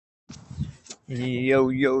Yo,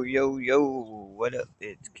 yo, yo, yo, what up?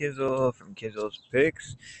 It's Kizzle from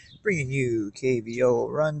KizlePicks, bringing you KBO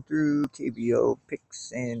Runthrough, KBO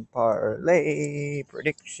Picks and Parlay,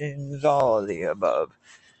 predictions, all the above.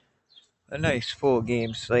 A nice full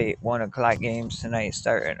game slate, 1 o'clock games tonight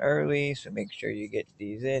starting early, so make sure you get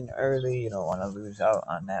these in early. You don't want to lose out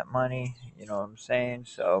on that money, you know what I'm saying?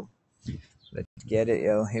 So let's get it,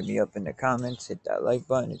 yo. Hit me up in the comments. Hit that like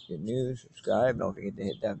button if you're new. Subscribe. Don't forget to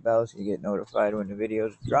hit that bell so you get notified when the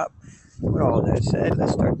videos drop. With all that said,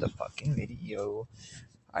 let's start the fucking video.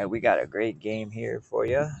 Alright, we got a great game here for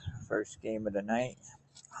you. First game of the night.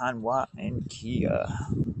 Hanwha and Kia.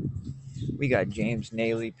 We got James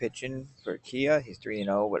Nailey pitching for Kia. He's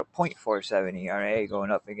 3-0 with a .47 ERA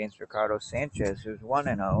going up against Ricardo Sanchez, who's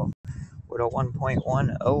 1-0 with a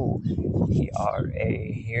 1.10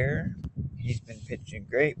 ERA here. He's been pitching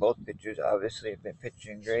great. Both pitchers obviously have been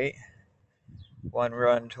pitching great. 1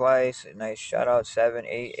 run twice, a nice shutout, 7,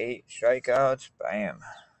 8, 8 strikeouts. Bam.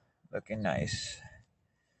 Looking nice.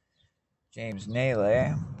 James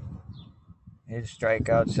Nailey, his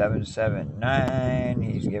strikeout 779.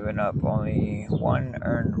 He's given up only 1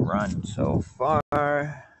 earned run so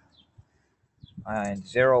far. And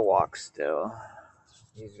 0 walks still.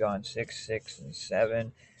 He's gone 6, 6, and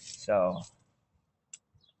 7. So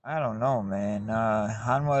I don't know, man.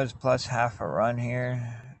 Hanwha is plus half a run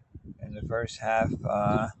here in the first half.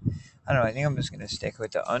 I don't know. I think I'm just going to stick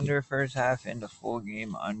with the under first half in the full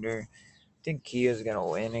game under. I think Kia's going to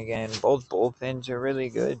win again. Both bullpens are really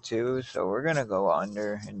good, too. So we're going to go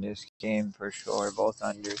under in this game for sure. Both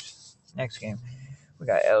unders. Next game, we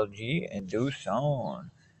got LG and Doosan.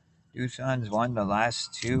 Doosan's won the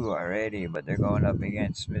last 2 already, but they're going up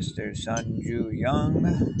against Mr. Sunju Young,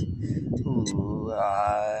 who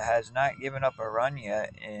has not given up a run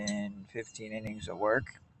yet in 15 innings of work.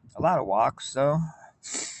 A lot of walks, though.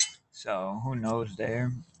 So who knows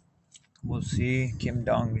there? We'll see. Kim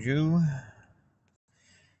Dong-ju,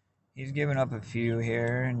 he's given up a few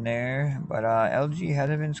here and there, but LG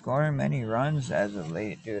hasn't been scoring many runs as of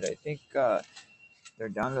late, dude. I think they're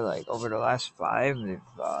down to like over the last 5. They've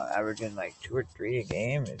averaging like 2 or 3 a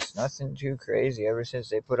game. It's nothing too crazy. Ever since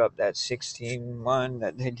they put up that 16-1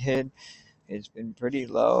 that they did, it's been pretty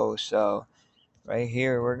low. So right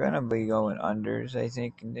here, we're gonna be going unders, I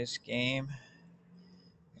think, in this game.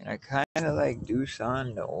 And I kind of like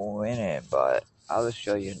Doosan to win it, but I'll just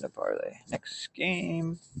show you in the parlay. Next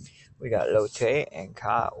game, we got Lotte and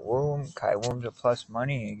Kai Woom. Kai Woom's a plus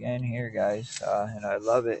money again here, guys, and I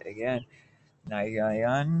love it again.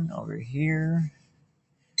 Nagayan over here.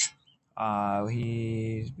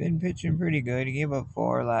 He's been pitching pretty good. He gave up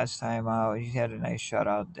 4 last time out. He had a nice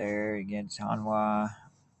shutout there against Hanwha.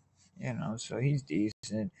 You know, so he's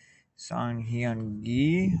decent. Song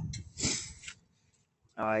Hyun-gi.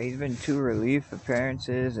 He's been 2 relief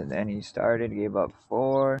appearances, and then he started, gave up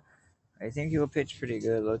 4. I think he'll pitch pretty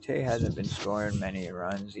good. Lotte hasn't been scoring many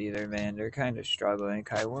runs either, man. They're kind of struggling.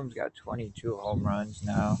 Kai Woom's got 22 home runs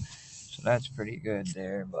now, so that's pretty good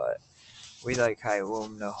there, but we like Kai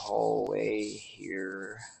Woom the whole way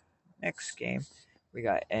here. Next game, we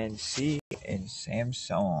got NC and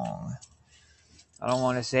Samsung. I don't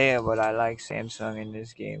want to say it, but I like Samsung in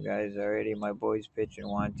this game, guys. Already my boys pitching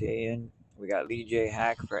Wante in. We got Lee J.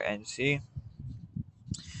 Hack for NC.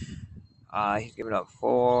 He's given up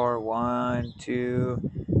 4, 1,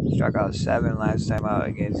 2. Struck out 7 last time out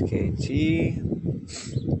against KT.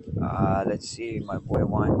 Let's see, my boy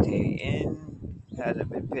Wante in. Hasn't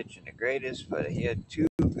been pitching the greatest, but he had 2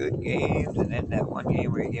 good games, and then that one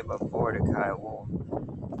game where he gave up 4 to Kai Woom.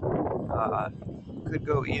 Could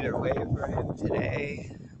go either way for him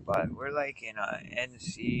today, but we're liking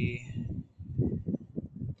NC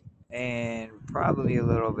and probably a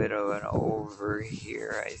little bit of an over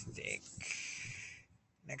here, I think.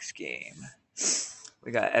 Next game,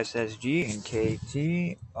 we got SSG and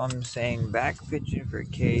KT. I'm saying back pitching for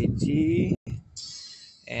KT.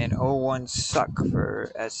 And 0-1 suck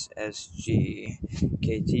for SSG.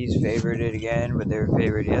 KT's favored it again, but they were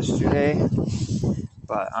favored yesterday.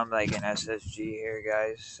 But I'm liking SSG here,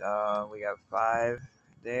 guys. We got 5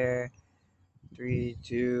 there. 3,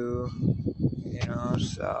 2, you know,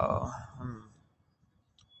 so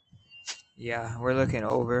yeah, we're looking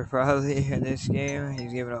over probably in this game.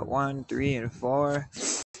 He's giving up 1, 3, and 4.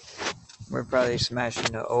 We're probably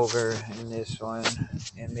smashing the over in this one,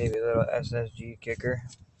 and maybe a little SSG kicker.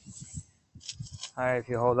 Alright, if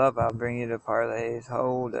you hold up, I'll bring you the parlays.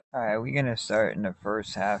 Hold up. Alright, we're gonna start in the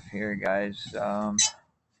first half here, guys.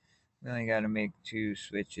 We only gotta make 2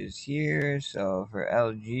 switches here. So for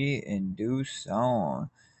LG and Doosan,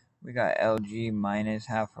 we got LG minus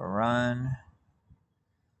half a run,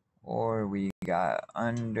 or we got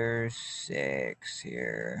under 6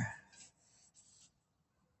 here.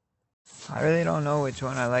 I really don't know which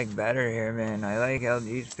one I like better here, man. I like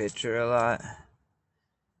LG's pitcher a lot.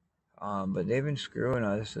 But they've been screwing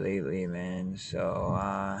us lately, man. So,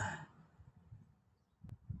 I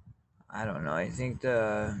don't know. I think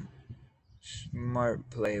the smart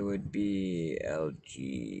play would be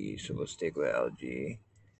LG. So we'll stick with LG.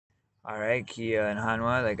 Alright, Kia and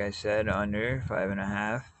Hanwha, like I said, under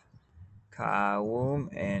 5.5. Kawum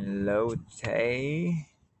and Lotte.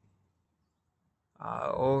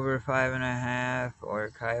 Over 5.5, or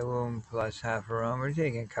Kaiwum plus half a run. We're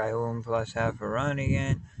taking Kaiwum plus half a run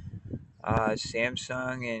again.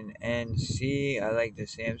 Samsung and NC. I like the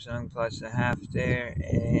Samsung plus a half there,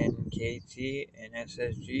 and KT and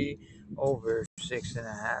SSG over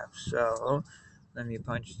 6.5. So let me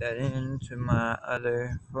punch that into my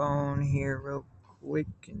other phone here real quick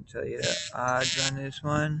and tell you the odds on this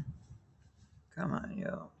one. Come on,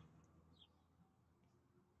 yo.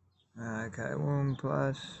 Kaiwum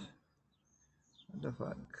plus. What the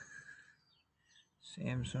fuck?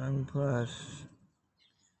 Samsung plus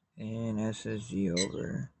and SSG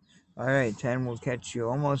over. Alright, 10 will catch you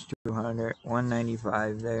almost 200,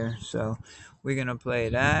 195 there. So we're gonna play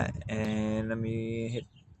that, and let me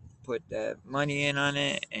put that money in on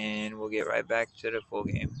it, and we'll get right back to the full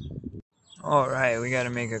game. Alright, we gotta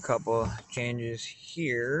make a couple changes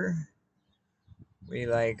here. We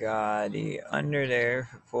like the under there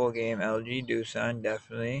for full game. LG Doosan,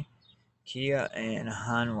 definitely. Kia and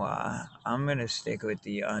Hanwha. I'm gonna stick with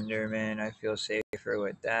the under, man. I feel safer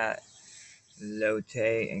with that.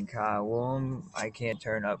 Lotte and Kaiwum. I can't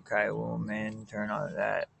turn up Kaiwum, man. Turn on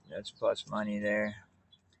that. That's plus money there.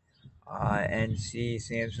 NC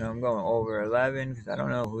Samsung. I'm going over 11 because I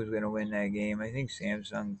don't know who's gonna win that game. I think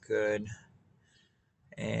Samsung could.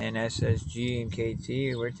 And SSG and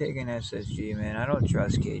KT. We're taking SSG, man. I don't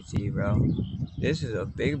trust KT, bro. This is a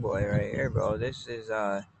big boy right here, bro. This is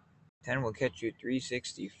 10 will catch you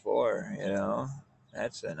 364, you know.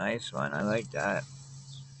 That's a nice one. I like that.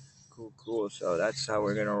 Cool. So that's how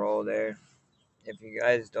we're going to roll there. If you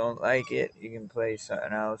guys don't like it, you can play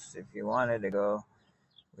something else. If you wanted to go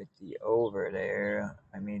with the over there,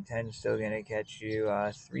 I mean, 10's still going to catch you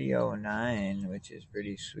 309, which is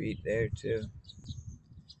pretty sweet there, too.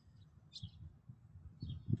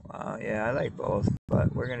 Wow, yeah, I like both,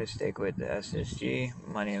 but we're going to stick with the SSG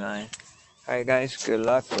money line. Alright, guys, good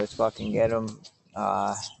luck. Let's fucking get them.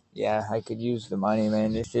 Yeah, I could use the money,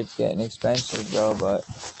 man. This shit's getting expensive, bro, but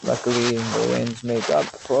luckily the wins make up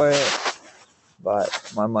for it.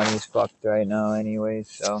 But my money's fucked right now anyway,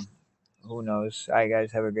 so who knows. Alright,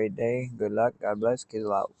 guys, have a great day. Good luck. God bless. Kids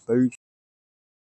out. Peace.